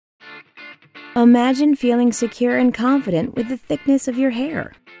Imagine feeling secure and confident with the thickness of your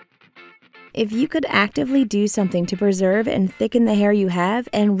hair. If you could actively do something to preserve and thicken the hair you have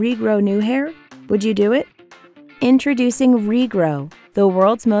and regrow new hair, would you do it? Introducing ReGrow, the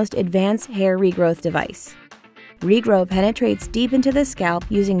world's most advanced hair regrowth device. ReGrow penetrates deep into the scalp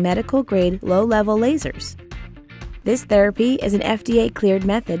using medical-grade, low-level lasers. This therapy is an FDA-cleared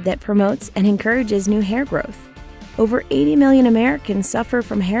method that promotes and encourages new hair growth. Over 80 million Americans suffer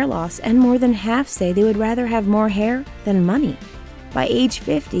from hair loss, and more than half say they would rather have more hair than money. By age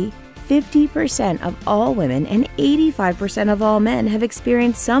 50, 50% of all women and 85% of all men have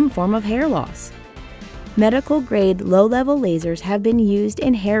experienced some form of hair loss. Medical-grade, low-level lasers have been used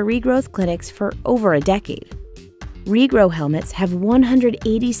in hair regrowth clinics for over a decade. ReGrow helmets have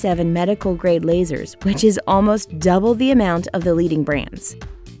 187 medical-grade lasers, which is almost double the amount of the leading brands.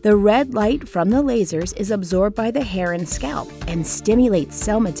 The red light from the lasers is absorbed by the hair and scalp and stimulates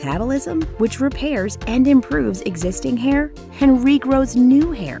cell metabolism, which repairs and improves existing hair and regrows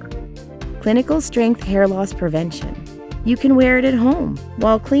new hair. Clinical strength hair loss prevention. You can wear it at home,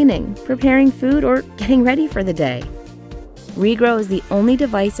 while cleaning, preparing food, or getting ready for the day. ReGrow is the only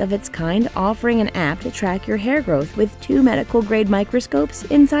device of its kind offering an app to track your hair growth with 2 medical-grade microscopes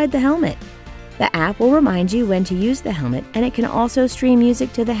inside the helmet. The app will remind you when to use the helmet, and it can also stream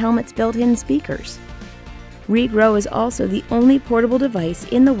music to the helmet's built-in speakers. ReGrow is also the only portable device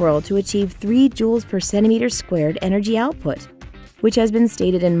in the world to achieve 3 joules per centimeter squared energy output, which has been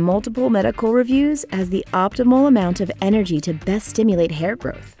stated in multiple medical reviews as the optimal amount of energy to best stimulate hair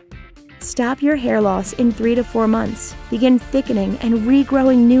growth. Stop your hair loss in 3 to 4 months. Begin thickening and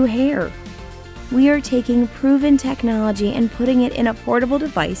regrowing new hair. We are taking proven technology and putting it in a portable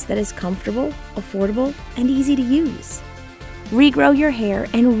device that is comfortable, affordable, and easy to use. Regrow your hair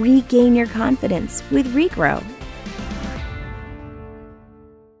and regain your confidence with ReGrow.